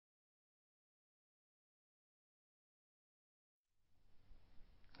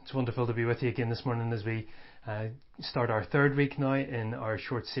It's wonderful to be with you again this morning as we start our third week now in our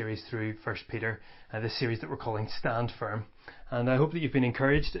short series through 1 Peter, this series that we're calling Stand Firm. And I hope that you've been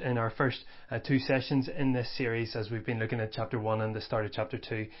encouraged in our first two sessions in this series as we've been looking at chapter 1 and the start of chapter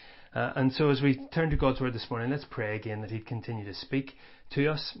 2. And so as we turn to God's Word this morning, let's pray again that He'd continue to speak to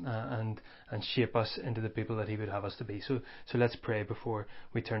us and shape us into the people that He would have us to be. So let's pray before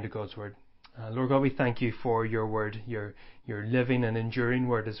we turn to God's Word. Lord God, we thank you for your word, your living and enduring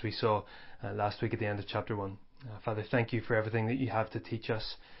word, as we saw last week at the end of chapter 1. Father, thank you for everything that you have to teach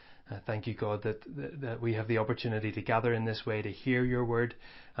us. Thank you, God, that we have the opportunity to gather in this way to hear your word.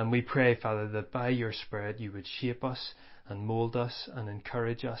 And we pray, Father, that by your Spirit you would shape us and mould us and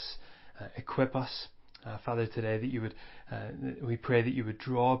encourage us, equip us. Father, today that you would, we pray that you would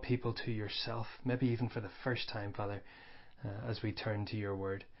draw people to yourself, maybe even for the first time, Father, as we turn to your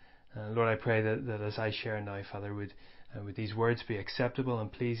word. Lord, I pray that as I share now, Father, would these words be acceptable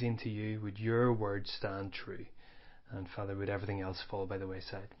and pleasing to you? Would your word stand true? And Father, would everything else fall by the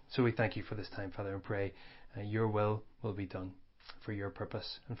wayside? So we thank you for this time, Father, and pray your will be done for your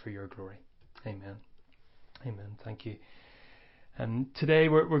purpose and for your glory. Amen. Amen. Thank you. Today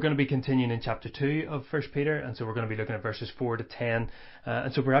we're going to be continuing in chapter 2 of 1 Peter, and so we're going to be looking at verses 4 to 10.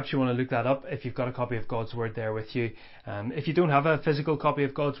 And so perhaps you want to look that up if you've got a copy of God's Word there with you. If you don't have a physical copy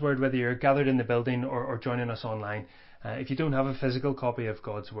of God's Word, whether you're gathered in the building or joining us online, if you don't have a physical copy of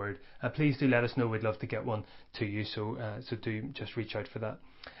God's Word, please do let us know. We'd love to get one to you, so do just reach out for that.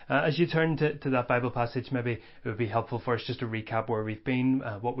 As you turn to that Bible passage, maybe it would be helpful for us just to recap where we've been,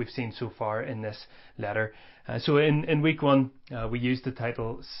 what we've seen so far in this letter. So in week 1, we used the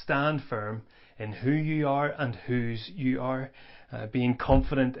title, Stand Firm in Who You Are and Whose You Are, being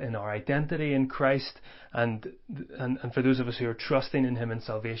confident in our identity in Christ, and for those of us who are trusting in Him in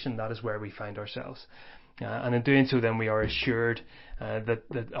salvation, that is where we find ourselves. And in doing so, then we are assured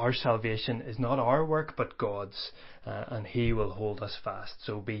that our salvation is not our work but God's, and He will hold us fast.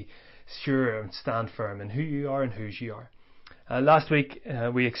 So be sure and stand firm in who you are and whose you are. Last week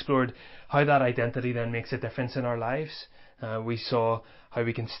we explored how that identity then makes a difference in our lives. We saw how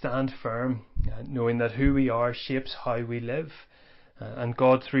we can stand firm, knowing that who we are shapes how we live. And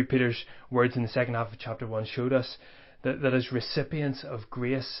God, through Peter's words in the second half of chapter 1, showed us that as recipients of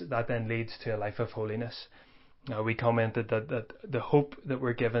grace, that then leads to a life of holiness. We commented that the hope that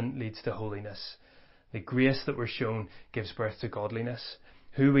we're given leads to holiness. The grace that we're shown gives birth to godliness.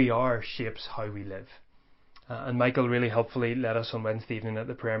 Who we are shapes how we live. And Michael really helpfully led us on Wednesday evening at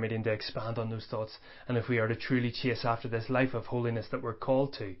the prayer meeting to expand on those thoughts. And if we are to truly chase after this life of holiness that we're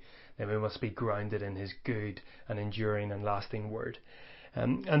called to, then we must be grounded in His good and enduring and lasting word.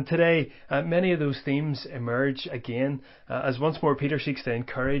 And today, many of those themes emerge again as once more Peter seeks to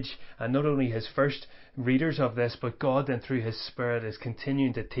encourage not only his first readers of this, but God then through His Spirit is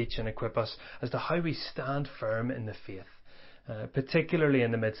continuing to teach and equip us as to how we stand firm in the faith, particularly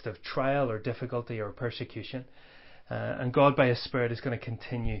in the midst of trial or difficulty or persecution. And God by His Spirit is going to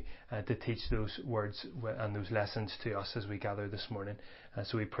continue to teach those words and those lessons to us as we gather this morning.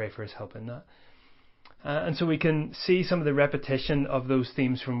 So we pray for His help in that. And so we can see some of the repetition of those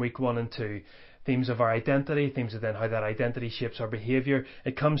themes from week 1 and 2. Themes of our identity, themes of then how that identity shapes our behaviour.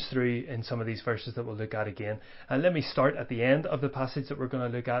 It comes through in some of these verses that we'll look at again. And let me start at the end of the passage that we're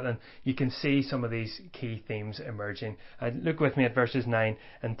going to look at, and you can see some of these key themes emerging. Look with me at verses 9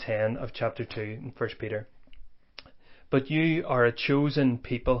 and 10 of chapter 2 in 1 Peter. But you are a chosen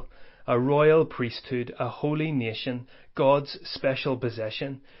people, a royal priesthood, a holy nation, God's special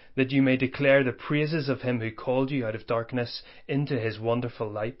possession, that you may declare the praises of Him who called you out of darkness into His wonderful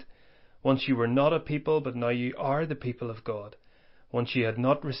light. Once you were not a people, but now you are the people of God. Once you had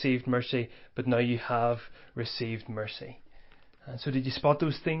not received mercy, but now you have received mercy. And so did you spot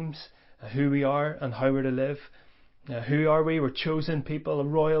those themes? Who we are and how we're to live? Who are we? We're chosen people, a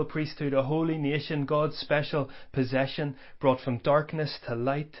royal priesthood, a holy nation, God's special possession, brought from darkness to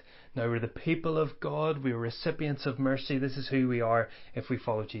light. Now we're the people of God. We are recipients of mercy. This is who we are if we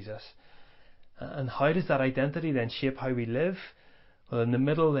follow Jesus. And how does that identity then shape how we live? Well, in the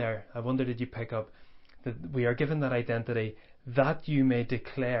middle there, I wonder, did you pick up that we are given that identity that you may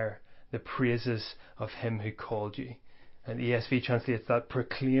declare the praises of Him who called you. And the ESV translates that,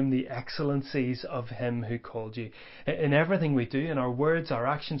 proclaim the excellencies of Him who called you. In everything we do, in our words, our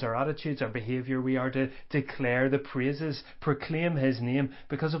actions, our attitudes, our behaviour, we are to declare the praises, proclaim His name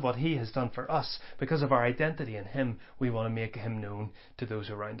because of what He has done for us. Because of our identity in Him, we want to make Him known to those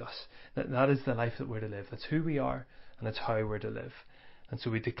around us. That is the life that we're to live. That's who we are, and that's how we're to live. And so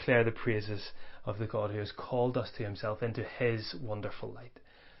we declare the praises of the God who has called us to Himself into His wonderful light.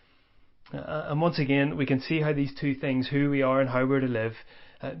 And once again, we can see how these two things, who we are and how we're to live,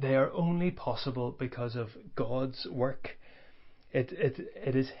 they are only possible because of God's work. It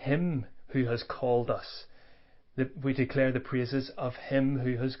is Him who has called us. We declare the praises of Him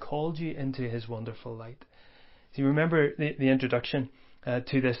who has called you into His wonderful light. So you remember the introduction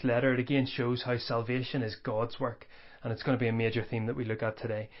to this letter. It again shows how salvation is God's work, and it's going to be a major theme that we look at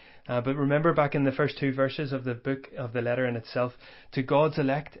today. But remember back in the first two verses of the book, of the letter in itself, to God's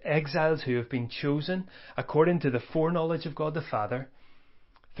elect, exiles who have been chosen according to the foreknowledge of God the Father,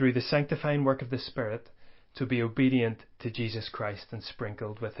 through the sanctifying work of the Spirit, to be obedient to Jesus Christ and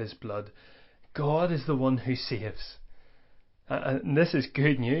sprinkled with His blood. God is the one who saves. And this is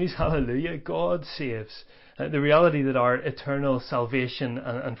good news. Hallelujah. God saves. The reality that our eternal salvation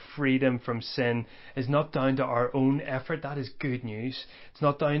and freedom from sin is not down to our own effort. That is good news. It's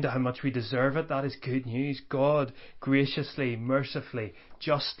not down to how much we deserve it. That is good news. God graciously, mercifully,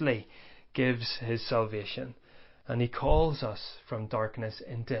 justly gives His salvation. And He calls us from darkness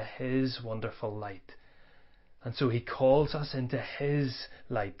into His wonderful light. And so He calls us into His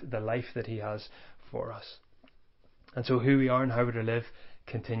light, the life that He has for us. And so who we are and how we're to live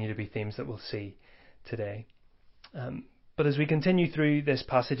continue to be themes that we'll see today. But as we continue through this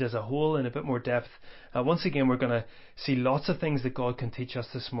passage as a whole in a bit more depth, once again we're going to see lots of things that God can teach us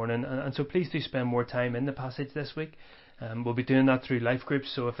this morning. And so please do spend more time in the passage this week. We'll be doing that through life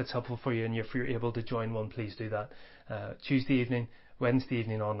groups, so if it's helpful for you and if you're able to join one, please do that. Tuesday evening, Wednesday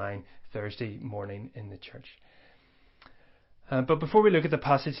evening online, Thursday morning in the church. But before we look at the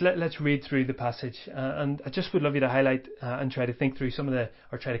passage, let's read through the passage. And I just would love you to highlight and try to think through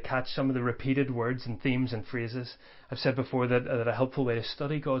try to catch some of the repeated words and themes and phrases. I've said before that a helpful way to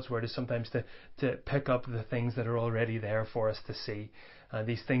study God's Word is sometimes to pick up the things that are already there for us to see.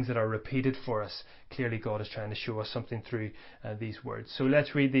 These things that are repeated for us. Clearly God is trying to show us something through these words. So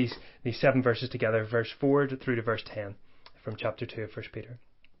let's read these 7 verses together, verse 4 through to verse 10 from chapter 2 of 1 Peter.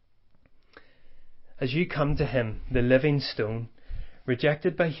 As you come to Him, the living stone,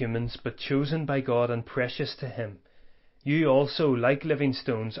 rejected by humans but chosen by God and precious to Him, you also, like living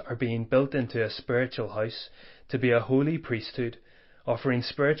stones, are being built into a spiritual house to be a holy priesthood, offering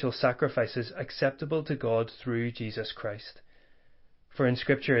spiritual sacrifices acceptable to God through Jesus Christ. For in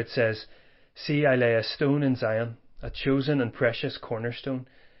Scripture it says, "See, I lay a stone in Zion, a chosen and precious cornerstone,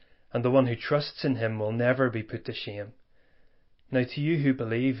 and the one who trusts in Him will never be put to shame." Now to you who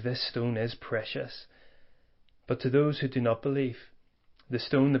believe, this stone is precious. But to those who do not believe, the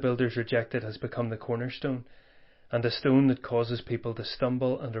stone the builders rejected has become the cornerstone, and a stone that causes people to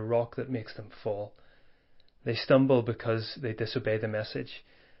stumble and a rock that makes them fall. They stumble because they disobey the message,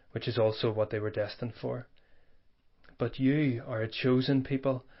 which is also what they were destined for. But you are a chosen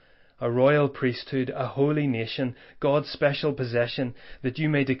people, a royal priesthood, a holy nation, God's special possession, that you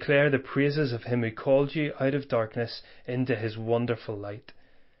may declare the praises of Him who called you out of darkness into His wonderful light.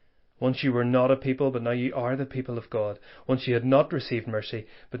 Once you were not a people, but now you are the people of God. Once you had not received mercy,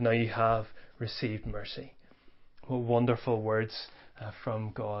 but now you have received mercy. What wonderful words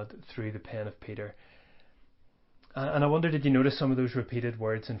from God through the pen of Peter. And I wonder, did you notice some of those repeated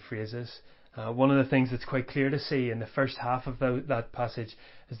words and phrases? One of the things that's quite clear to see in the first half of that passage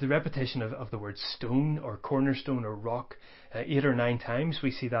is the repetition of the word stone or cornerstone or rock. 8 or 9 times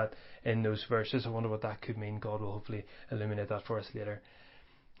we see that in those verses. I wonder what that could mean. God will hopefully illuminate that for us later.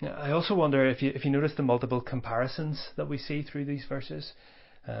 I also wonder if you notice the multiple comparisons that we see through these verses.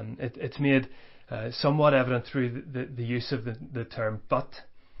 It's made somewhat evident through the use of the term but.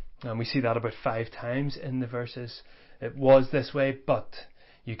 And we see that about 5 times in the verses. It was this way, but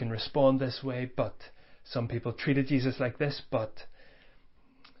you can respond this way, but some people treated Jesus like this, but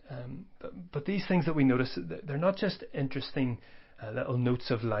these things that we notice, they're not just interesting little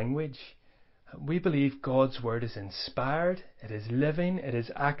notes of language. We believe God's Word is inspired, it is living, it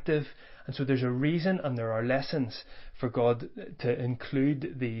is active, and so there's a reason and there are lessons for God to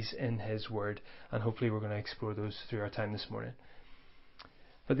include these in His Word, and hopefully we're going to explore those through our time this morning.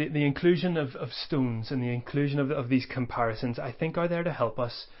 But the inclusion of stones and the inclusion of these comparisons, I think, are there to help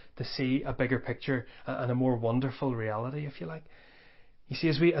us to see a bigger picture and a more wonderful reality, if you like. You see,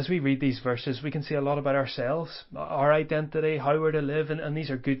 as we read these verses, we can see a lot about ourselves, our identity, how we're to live, and these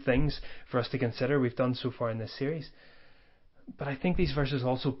are good things for us to consider. We've done so far in this series. But I think these verses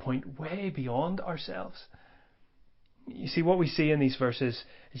also point way beyond ourselves. You see, what we see in these verses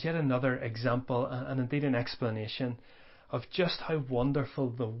is yet another example and indeed an explanation of just how wonderful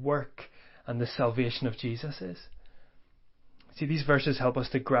the work and the salvation of Jesus is. See, these verses help us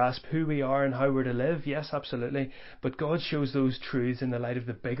to grasp who we are and how we're to live. Yes, absolutely. But God shows those truths in the light of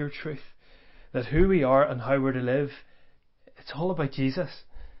the bigger truth, that who we are and how we're to live, it's all about Jesus.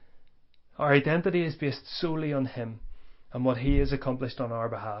 Our identity is based solely on him and what he has accomplished on our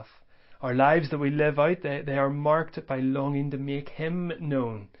behalf. Our lives that we live out, they are marked by longing to make him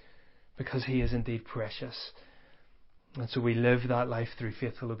known, because he is indeed precious. And so we live that life through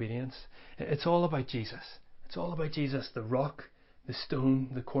faithful obedience. It's all about Jesus. It's all about Jesus, the rock, the stone,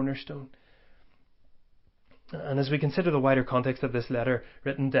 the cornerstone. And as we consider the wider context of this letter,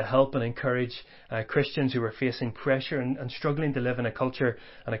 written to help and encourage Christians who were facing pressure and struggling to live in a culture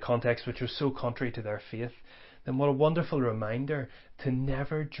and a context which was so contrary to their faith, then what a wonderful reminder to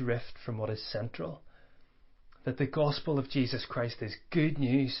never drift from what is central. That the gospel of Jesus Christ is good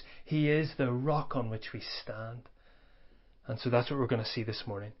news. He is the rock on which we stand. And so that's what we're going to see this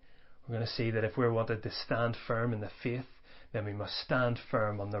morning. We're going to see that if we're wanted to stand firm in the faith, then we must stand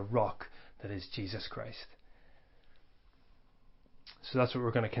firm on the rock that is Jesus Christ. So that's what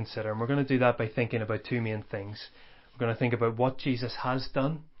we're going to consider. And we're going to do that by thinking about two main things. We're going to think about what Jesus has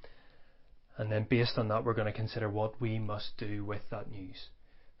done. And then based on that, we're going to consider what we must do with that news.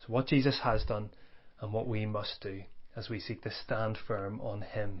 So what Jesus has done and what we must do as we seek to stand firm on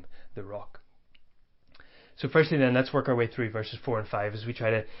him, the rock. So firstly then, let's work our way through verses 4 and 5 as we try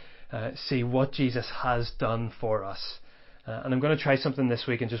to see what Jesus has done for us. And I'm going to try something this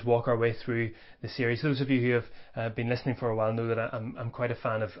week and just walk our way through the series. Those of you who have been listening for a while know that I'm quite a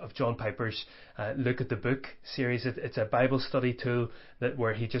fan of John Piper's Look at the Book series. It's a Bible study tool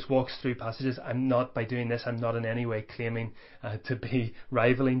where he just walks through passages. By doing this, I'm not in any way claiming to be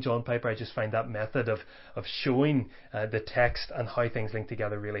rivaling John Piper. I just find that method of showing the text and how things link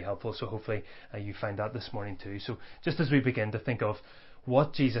together really helpful. So hopefully you find that this morning too. So just as we begin to think of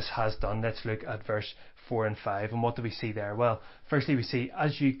what Jesus has done, let's look at verse 4 and 5. And what do we see there? Well, firstly we see,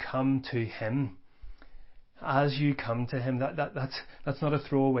 as you come to him. As you come to him. That's not a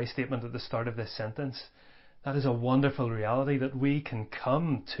throwaway statement at the start of this sentence. That is a wonderful reality, that we can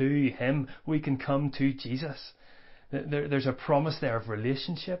come to him. We can come to Jesus. There's a promise there of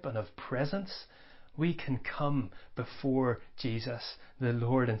relationship and of presence. We can come before Jesus, the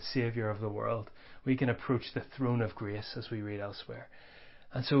Lord and Saviour of the world. We can approach the throne of grace, as we read elsewhere.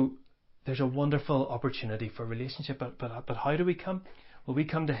 And so there's a wonderful opportunity for relationship. But how do we come? Well, we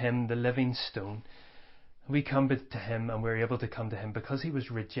come to him, the living stone. We come to him, and we're able to come to him because he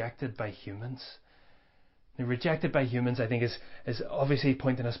was rejected by humans. And rejected by humans, I think, is obviously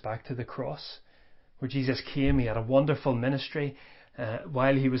pointing us back to the cross, where Jesus came. He had a wonderful ministry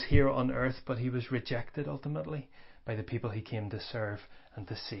while he was here on earth, but he was rejected ultimately by the people he came to serve and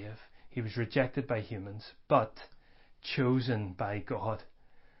to save. He was rejected by humans, but chosen by God.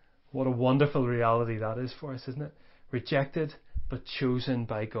 What a wonderful reality that is for us, isn't it? Rejected, but chosen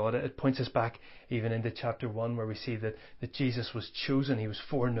by God. It points us back even into chapter 1, where we see that Jesus was chosen. He was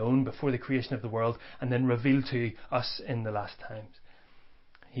foreknown before the creation of the world and then revealed to us in the last times.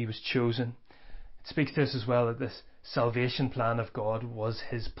 He was chosen. It speaks to us as well that this salvation plan of God was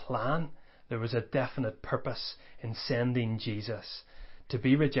his plan. There was a definite purpose in sending Jesus to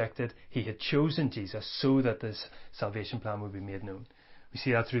be rejected. He had chosen Jesus so that this salvation plan would be made known. We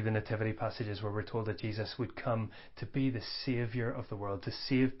see that through the nativity passages where we're told that Jesus would come to be the Saviour of the world, to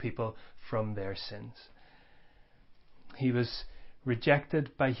save people from their sins. He was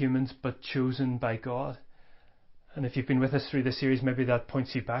rejected by humans but chosen by God. And if you've been with us through the series, maybe that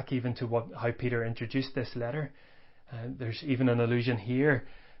points you back even to how Peter introduced this letter. There's even an allusion here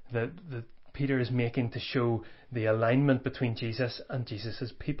that Peter is making to show the alignment between Jesus and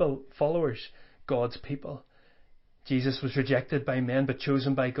Jesus' people, followers, God's people. Jesus was rejected by men but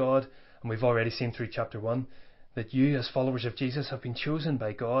chosen by God, and we've already seen through chapter 1 that you as followers of Jesus have been chosen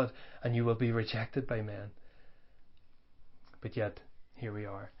by God and you will be rejected by men. But yet, here we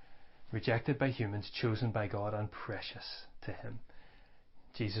are, rejected by humans, chosen by God and precious to him.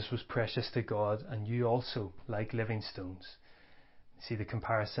 Jesus was precious to God, and you also, like living stones. See the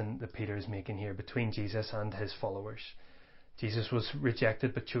comparison that Peter is making here between Jesus and his followers. Jesus was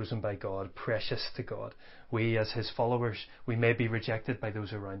rejected but chosen by God, precious to God. We as his followers, we may be rejected by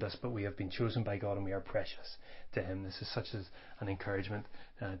those around us, but we have been chosen by God and we are precious to him. This is such an encouragement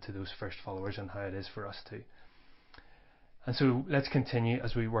to those first followers and how it is for us too. And so let's continue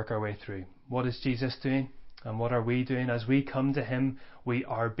as we work our way through. What is Jesus doing and what are we doing? As we come to him, we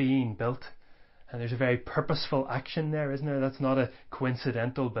are being built. And there's a very purposeful action there, isn't there? That's not a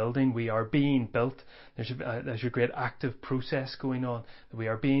coincidental building. We are being built. There's a great active process going on. We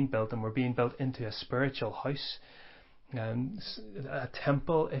are being built, and we're being built into a spiritual house, a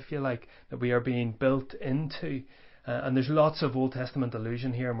temple, if you like, that we are being built into. And there's lots of Old Testament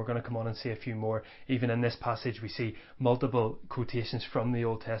allusion here, and we're going to come on and see a few more. Even in this passage, we see multiple quotations from the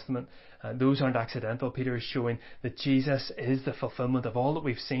Old Testament. Those aren't accidental. Peter is showing that Jesus is the fulfillment of all that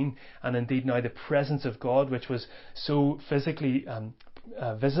we've seen, and indeed now the presence of God, which was so physically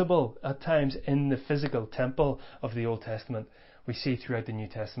visible at times in the physical temple of the Old Testament. We see throughout the New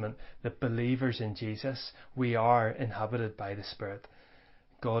Testament that believers in Jesus, we are inhabited by the Spirit.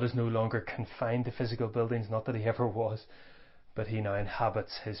 God is no longer confined to physical buildings, not that he ever was, but he now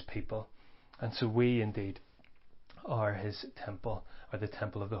inhabits his people. And so we indeed are his temple, or the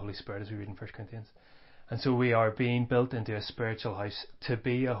temple of the Holy Spirit, as we read in 1 Corinthians. And so we are being built into a spiritual house to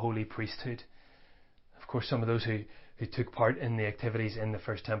be a holy priesthood. Of course, some of those who took part in the activities in the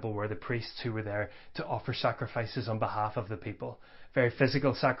first temple were the priests who were there to offer sacrifices on behalf of the people. Very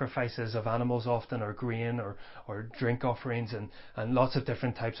physical sacrifices of animals often, or grain, or drink offerings, and lots of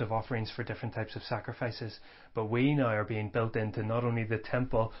different types of offerings for different types of sacrifices. But we now are being built into not only the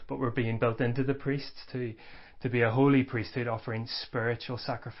temple, but we're being built into the priests too, to be a holy priesthood offering spiritual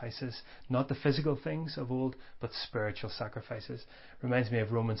sacrifices, not the physical things of old, but spiritual sacrifices. Reminds me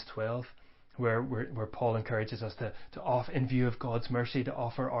of Romans 12. Where Paul encourages us to offer, in view of God's mercy, to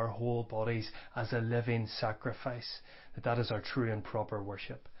offer our whole bodies as a living sacrifice, that is our true and proper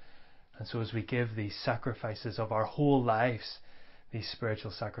worship. And so as we give these sacrifices of our whole lives, these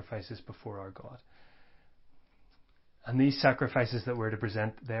spiritual sacrifices before our God, and these sacrifices that we're to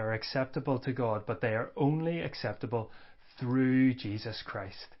present, they are acceptable to God, but they are only acceptable through Jesus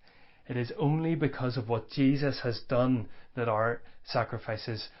Christ. It is only because of what Jesus has done that our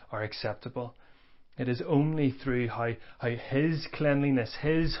sacrifices are acceptable. It is only through how his cleanliness,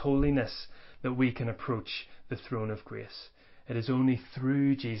 his holiness, that we can approach the throne of grace. It is only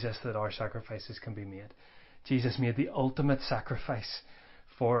through Jesus that our sacrifices can be made. Jesus made the ultimate sacrifice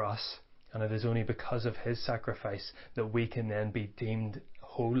for us, and it is only because of his sacrifice that we can then be deemed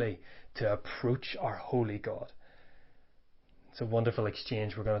holy to approach our holy God. It's a wonderful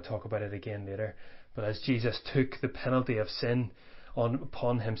exchange. We're going to talk about it again later. But as Jesus took the penalty of sin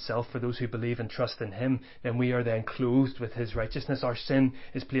upon himself for those who believe and trust in him, then we are then clothed with his righteousness. Our sin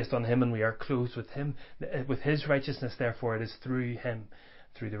is placed on him and we are clothed with him, with his righteousness. Therefore it is through him,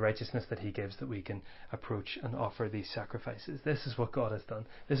 through the righteousness that he gives, that we can approach and offer these sacrifices. This is what God has done.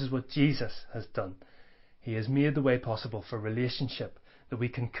 This is what Jesus has done. He has made the way possible for relationship, that we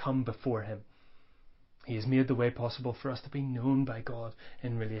can come before him. He has made the way possible for us to be known by God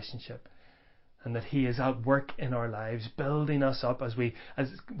in relationship, and that he is at work in our lives, building us up as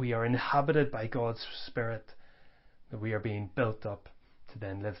we are inhabited by God's Spirit, that we are being built up to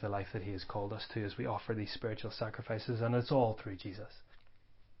then live the life that he has called us to as we offer these spiritual sacrifices, and it's all through Jesus.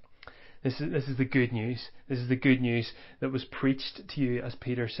 This is the good news. This is the good news that was preached to you, as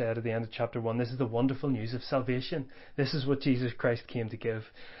Peter said at the end of chapter 1. This is the wonderful news of salvation. This is what Jesus Christ came to give,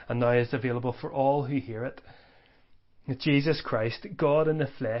 and now is available for all who hear it. Jesus Christ, God in the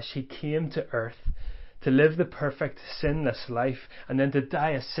flesh, he came to earth to live the perfect, sinless life, and then to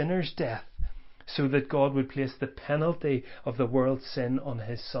die a sinner's death, so that God would place the penalty of the world's sin on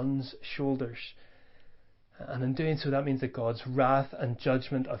his Son's shoulders. And in doing so, that means that God's wrath and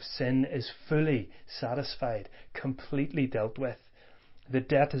judgment of sin is fully satisfied, completely dealt with. The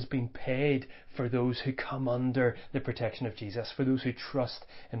debt has been paid for those who come under the protection of Jesus, for those who trust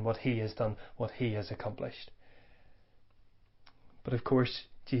in what he has done, what he has accomplished. But of course,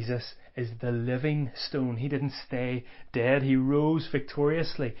 Jesus is the living stone. He didn't stay dead. He rose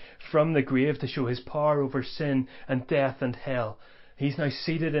victoriously from the grave to show his power over sin and death and hell. He's now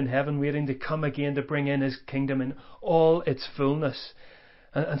seated in heaven, waiting to come again to bring in his kingdom in all its fullness.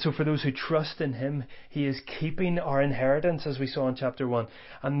 And so for those who trust in him, he is keeping our inheritance, as we saw in chapter 1.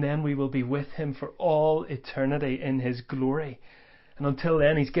 And then we will be with him for all eternity in his glory. And until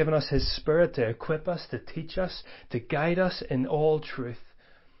then, he's given us his Spirit to equip us, to teach us, to guide us in all truth.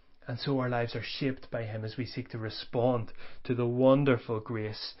 And so our lives are shaped by him as we seek to respond to the wonderful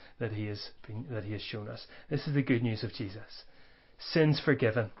grace that he has shown us. This is the good news of Jesus. Sins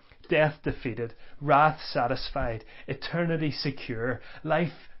forgiven, death defeated, wrath satisfied, eternity secure, life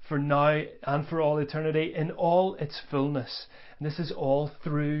for now and for all eternity in all its fullness. And this is all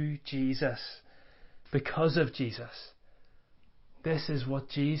through Jesus, because of Jesus. This is what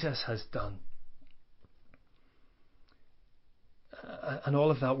Jesus has done. And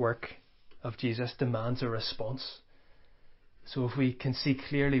all of that work of Jesus demands a response. So if we can see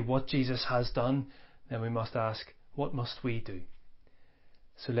clearly what Jesus has done, then we must ask, what must we do?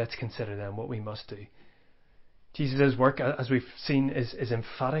 So let's consider then what we must do. Jesus' work, as we've seen, is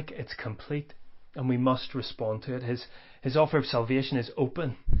emphatic, it's complete, and we must respond to it. His offer of salvation is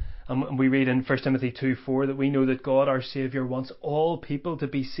open, And we read in 1 Timothy 2:4 that we know that God, our Saviour, wants all people to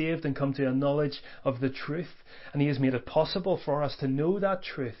be saved and come to a knowledge of the truth. And He has made it possible for us to know that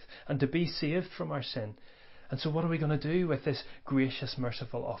truth and to be saved from our sin. And so what are we going to do with this gracious,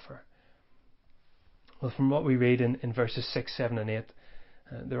 merciful offer? Well, from what we read in verses 6, 7 and 8,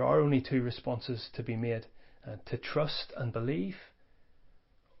 there are only two responses to be made. To trust and believe,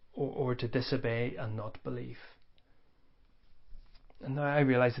 or to disobey and not believe. And now I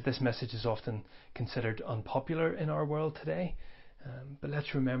realise that this message is often considered unpopular in our world today, but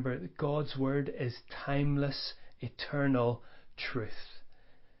let's remember that God's word is timeless, eternal truth.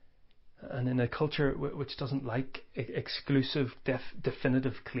 And in a culture which doesn't like exclusive,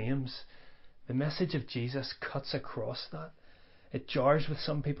 definitive claims, the message of Jesus cuts across that. It jars with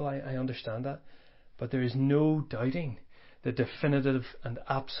some people, I understand that, but there is no doubting the definitive and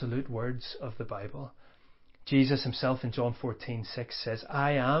absolute words of the Bible. Jesus himself in John 14:6 says,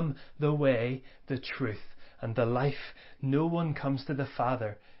 I am the way, the truth, and the life. No one comes to the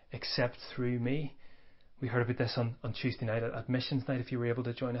Father except through me. We heard about this on Tuesday night at Missions Night, if you were able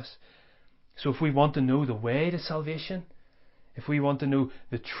to join us. So if we want to know the way to salvation, if we want to know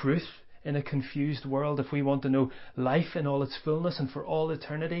the truth in a confused world, if we want to know life in all its fullness and for all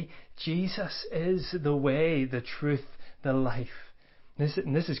eternity, Jesus is the way, the truth, the life.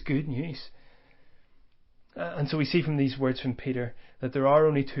 And this is good news. And so we see from these words from Peter that there are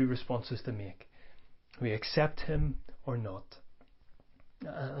only two responses to make. We accept him or not.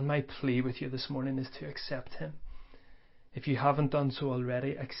 And my plea with you this morning is to accept him. If you haven't done so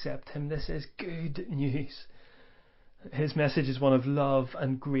already, accept him. This is good news. His message is one of love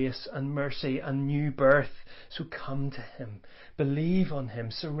and grace and mercy and new birth. So come to him, believe on him,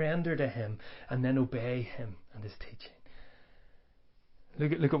 surrender to him, and then obey him and his teaching.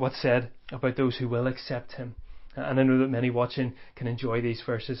 Look at what's said about those who will accept him. And I know that many watching can enjoy these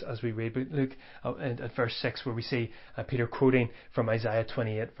verses as we read, but look at verse 6 where we see Peter quoting from Isaiah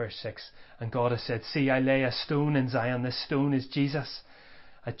 28 verse 6. And God has said, see, I lay a stone in Zion. This stone is Jesus,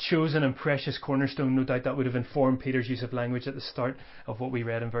 a chosen and precious cornerstone. No doubt that would have informed Peter's use of language at the start of what we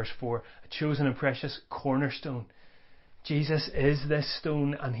read in verse 4. A chosen and precious cornerstone. Jesus is this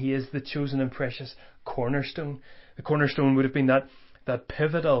stone, and he is the chosen and precious cornerstone. The cornerstone would have been that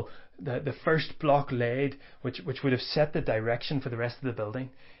pivotal, the first block laid, which would have set the direction for the rest of the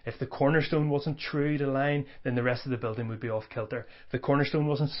building. If the cornerstone wasn't true to line, then the rest of the building would be off kilter. If the cornerstone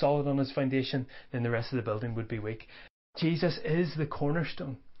wasn't solid on its foundation, then the rest of the building would be weak. Jesus is the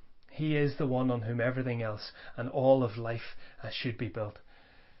cornerstone. He is the one on whom everything else and all of life should be built.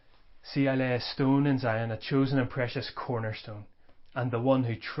 See, I lay a stone in Zion, a chosen and precious cornerstone, and the one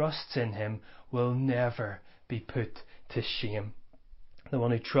who trusts in him will never be put to shame. The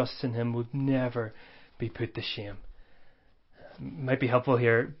one who trusts in him would never be put to shame. It might be helpful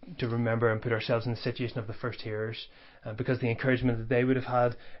here to remember and put ourselves in the situation of the first hearers, because the encouragement that they would have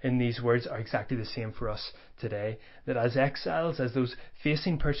had in these words are exactly the same for us today. That as exiles, as those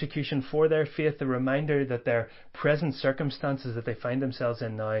facing persecution for their faith, the reminder that their present circumstances that they find themselves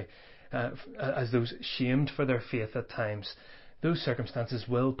in now, as those shamed for their faith at times, those circumstances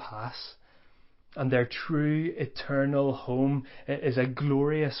will pass. And their true eternal home is a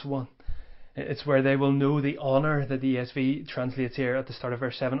glorious one. It's where they will know the honour that the ESV translates here at the start of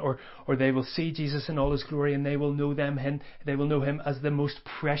verse 7, or they will see Jesus in all his glory, and they will know him as the most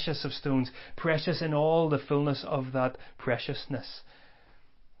precious of stones, precious in all the fullness of that preciousness.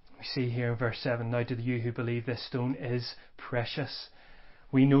 We see here in verse 7, now to you who believe this stone is precious.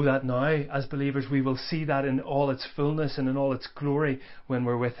 We know that now as believers. We will see that in all its fullness and in all its glory when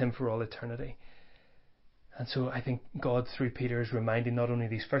we're with him for all eternity. And so I think God through Peter is reminding not only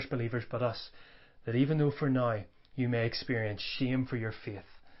these first believers but us that even though for now you may experience shame for your faith,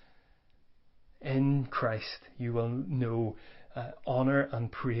 in Christ you will know honour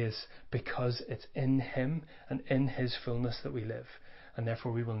and praise, because it's in him and in his fullness that we live, and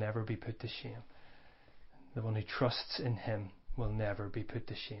therefore we will never be put to shame. The one who trusts in him will never be put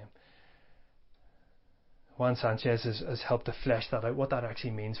to shame. Juan Sanchez has helped to flesh that out, what that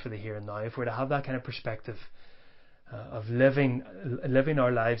actually means for the here and now. If we're to have that kind of perspective of living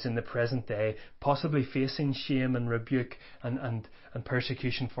our lives in the present day, possibly facing shame and rebuke and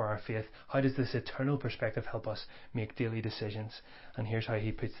persecution for our faith, how does this eternal perspective help us make daily decisions? And here's how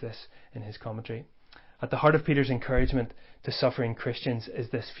he puts this in his commentary. At the heart of Peter's encouragement to suffering Christians is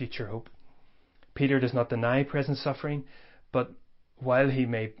this future hope. Peter does not deny present suffering, but while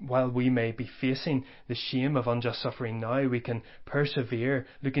we may be facing the shame of unjust suffering now, we can persevere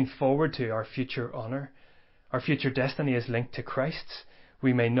looking forward to our future honour. Our future destiny is linked to Christ's.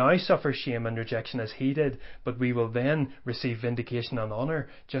 We may now suffer shame and rejection as he did, but we will then receive vindication and honour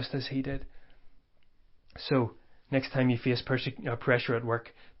just as he did. So, next time you face pressure at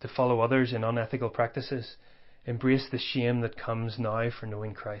work to follow others in unethical practices, embrace the shame that comes now for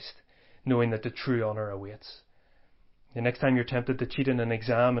knowing Christ, knowing that the true honour awaits. The next time you're tempted to cheat in an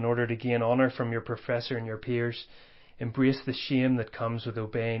exam in order to gain honour from your professor and your peers, embrace the shame that comes with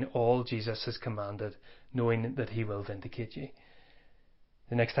obeying all Jesus has commanded, knowing that he will vindicate you.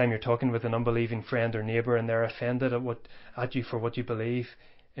 The next time you're talking with an unbelieving friend or neighbour and they're offended at you for what you believe,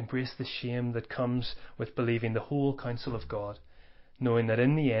 embrace the shame that comes with believing the whole counsel of God, knowing that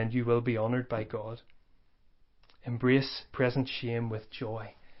in the end you will be honoured by God. Embrace present shame with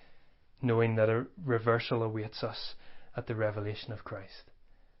joy, knowing that a reversal awaits us at the revelation of Christ.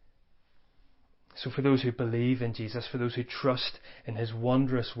 So for those who believe in Jesus, for those who trust in his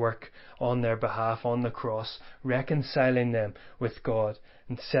wondrous work on their behalf on the cross, reconciling them with God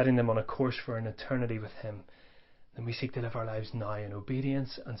and setting them on a course for an eternity with him, then we seek to live our lives now in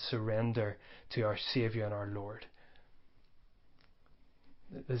obedience and surrender to our Saviour and our Lord.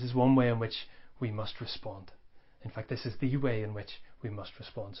 This is one way in which we must respond. In fact, this is the way in which we must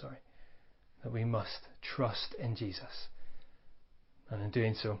respond, that we must trust in Jesus. And in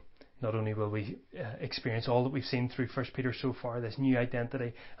doing so, not only will we experience all that we've seen through 1 Peter so far, this new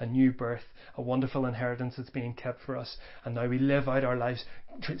identity, a new birth, a wonderful inheritance that's being kept for us, and now we live out our lives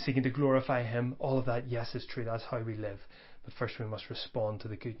seeking to glorify him. All of that, yes, is true. That's how we live. But first we must respond to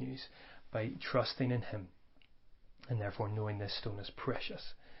the good news by trusting in him, and therefore knowing this stone is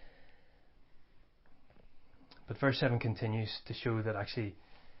precious. But verse 7 continues to show that actually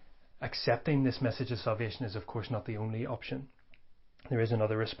accepting this message of salvation is of course not the only option. There is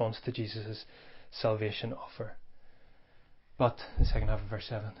another response to Jesus' salvation offer. But, the second half of verse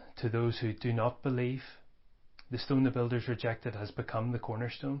 7, to those who do not believe, the stone the builders rejected has become the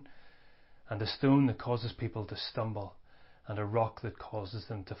cornerstone, and a stone that causes people to stumble, and a rock that causes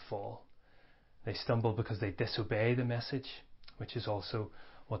them to fall. They stumble because they disobey the message, which is also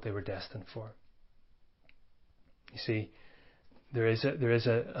what they were destined for. You see, there is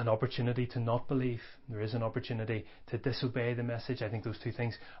an opportunity to not believe. There is an opportunity to disobey the message. I think those two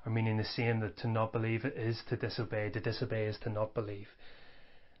things are meaning the same, that to not believe is to disobey is to not believe.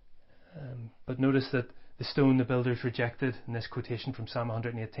 But notice that the stone the builders rejected, in this quotation from Psalm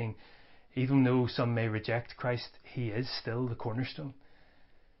 118, even though some may reject Christ, he is still the cornerstone.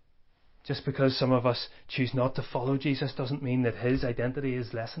 Just because some of us choose not to follow Jesus doesn't mean that his identity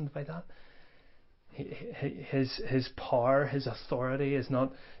is lessened by that. His power, his authority is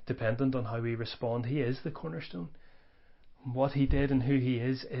not dependent on how we respond. He is the cornerstone. What he did and who he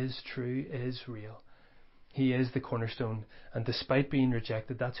is true, is real. He is the cornerstone, and despite being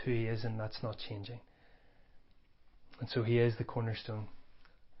rejected, that's who he is, and that's not changing. And so he is the cornerstone,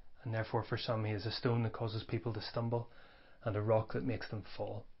 and therefore for some he is a stone that causes people to stumble and a rock that makes them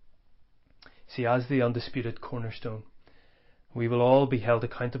fall. See, as the undisputed cornerstone, we will all be held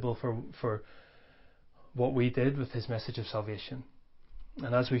accountable for what we did with his message of salvation.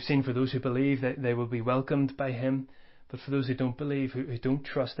 And as we've seen, for those who believe, that they will be welcomed by him, but for those who don't believe, who don't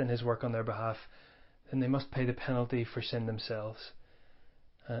trust in his work on their behalf, then they must pay the penalty for sin themselves.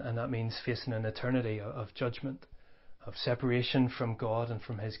 And that means facing an eternity of judgment, of separation from God and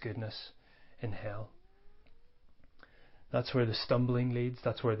from his goodness in hell. That's where the stumbling leads,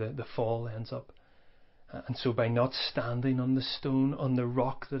 that's where the fall ends up. And so by not standing on the stone, on the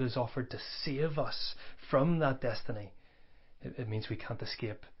rock that is offered to save us from that destiny, it means we can't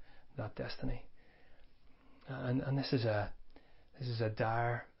escape that destiny. And this is a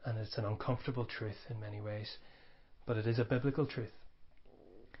dire and it's an uncomfortable truth in many ways, but it is a biblical truth.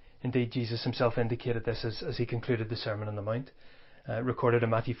 Indeed, Jesus himself indicated this as he concluded the Sermon on the Mount, recorded in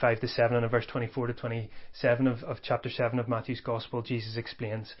Matthew 5-7 and in verse 24-27 of chapter 7 of Matthew's Gospel. Jesus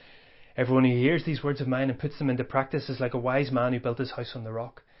explains, "Everyone who hears these words of mine and puts them into practice is like a wise man who built his house on the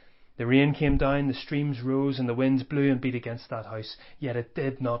rock. The rain came down, the streams rose, and the winds blew and beat against that house, yet it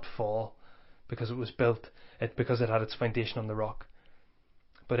did not fall, because it had its foundation on the rock.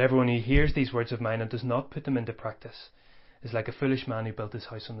 But everyone who hears these words of mine and does not put them into practice is like a foolish man who built his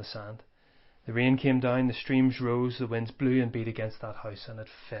house on the sand. The rain came down, the streams rose, the winds blew and beat against that house, and it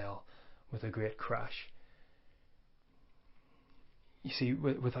fell with a great crash." You see,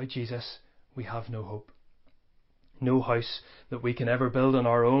 without Jesus, we have no hope. No house that we can ever build on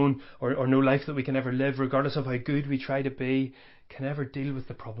our own, or no life that we can ever live, regardless of how good we try to be, can ever deal with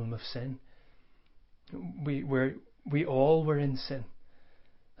the problem of sin. We all were in sin,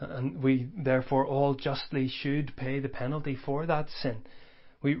 and we therefore all justly should pay the penalty for that sin.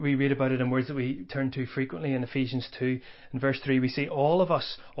 We read about it in words that we turn to frequently in Ephesians 2. In verse 3 we see, all of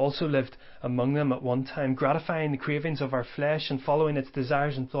us also lived among them at one time, gratifying the cravings of our flesh and following its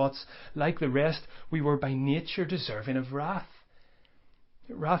desires and thoughts. Like the rest, we were by nature deserving of wrath.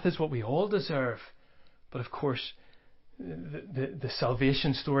 Wrath is what we all deserve. But of course, the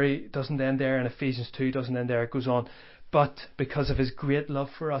salvation story doesn't end there, and Ephesians 2 doesn't end there. It goes on. But because of his great love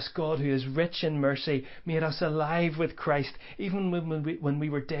for us, God, who is rich in mercy, made us alive with Christ, even when we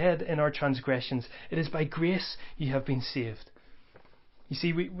were dead in our transgressions. It is by grace you have been saved. You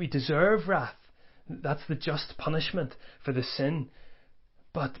see, we deserve wrath. That's the just punishment for the sin.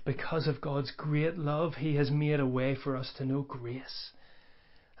 But because of God's great love, he has made a way for us to know grace.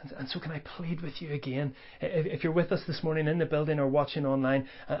 And so can I plead with you again, if you're with us this morning in the building or watching online,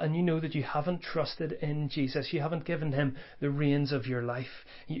 and you know that you haven't trusted in Jesus, you haven't given him the reins of your life,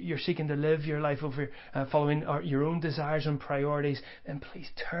 you're seeking to live your life over following your own desires and priorities, then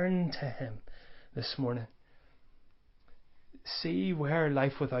please turn to him this morning. See where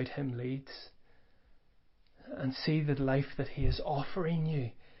life without him leads, and see the life that he is offering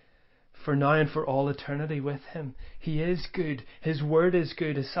you for now and for all eternity with him. He is good. His word is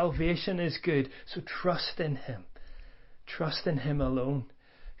good. His salvation is good. So trust in him. Trust in him alone.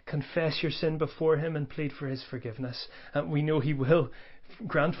 Confess your sin before him and plead for his forgiveness. And we know he will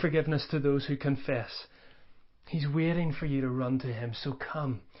grant forgiveness to those who confess. He's waiting for you to run to him. So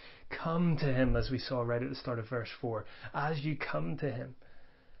come. Come to him, as we saw right at the start of verse 4. As you come to him.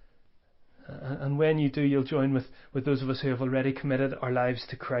 And when you do, you'll join with those of us who have already committed our lives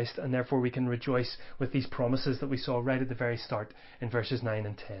to Christ, and therefore we can rejoice with these promises that we saw right at the very start in verses 9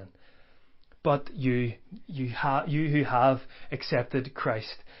 and 10. But you who have accepted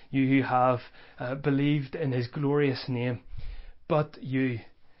Christ, you who have believed in his glorious name, but you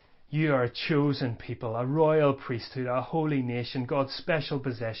are a chosen people, a royal priesthood, a holy nation, God's special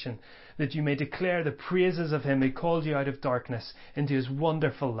possession, that you may declare the praises of him who called you out of darkness into his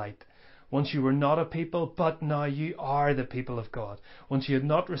wonderful light. Once you were not a people, but now you are the people of God. Once you had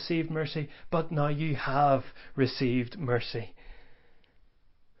not received mercy, but now you have received mercy.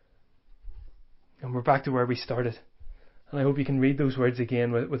 And we're back to where we started. And I hope you can read those words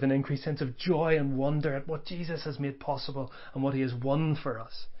again with an increased sense of joy and wonder at what Jesus has made possible and what he has won for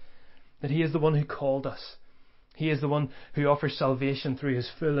us. That he is the one who called us. He is the one who offers salvation through his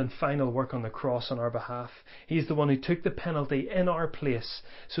full and final work on the cross on our behalf. He is the one who took the penalty in our place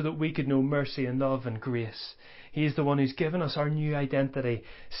so that we could know mercy and love and grace. He is the one who's given us our new identity,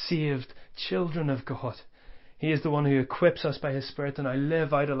 saved children of God. He is the one who equips us by his Spirit to now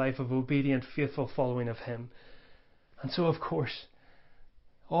live out a life of obedient, faithful following of him. And so, of course,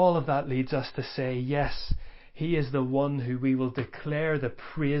 all of that leads us to say, yes, he is the one who we will declare the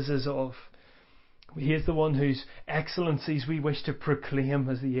praises of. He is the one whose excellencies we wish to proclaim,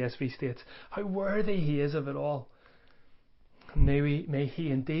 as the ESV states. How worthy he is of it all. May he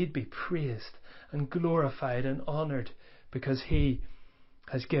indeed be praised and glorified and honoured, because he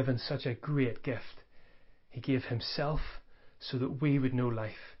has given such a great gift. He gave himself so that we would know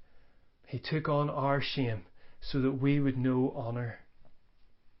life. He took on our shame so that we would know honour.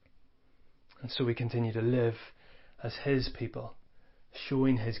 And so we continue to live as his people,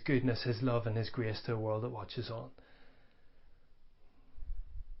 showing his goodness, his love and his grace to a world that watches on.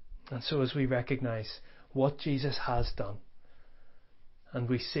 And so as we recognise what Jesus has done, and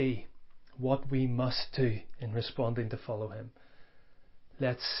we see what we must do in responding to follow him,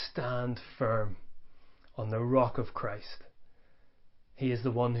 let's stand firm on the rock of Christ. He is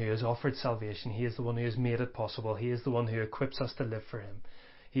the one who has offered salvation. He is the one who has made it possible. He is the one who equips us to live for him.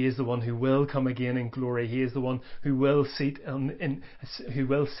 He is the one who will come again in glory. He is the one who will sit on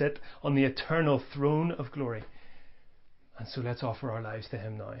the eternal throne of glory. And so let's offer our lives to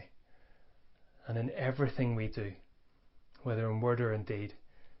him now. And in everything we do, whether in word or in deed,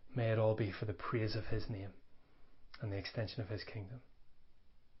 may it all be for the praise of his name and the extension of his kingdom.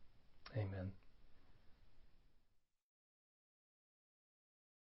 Amen.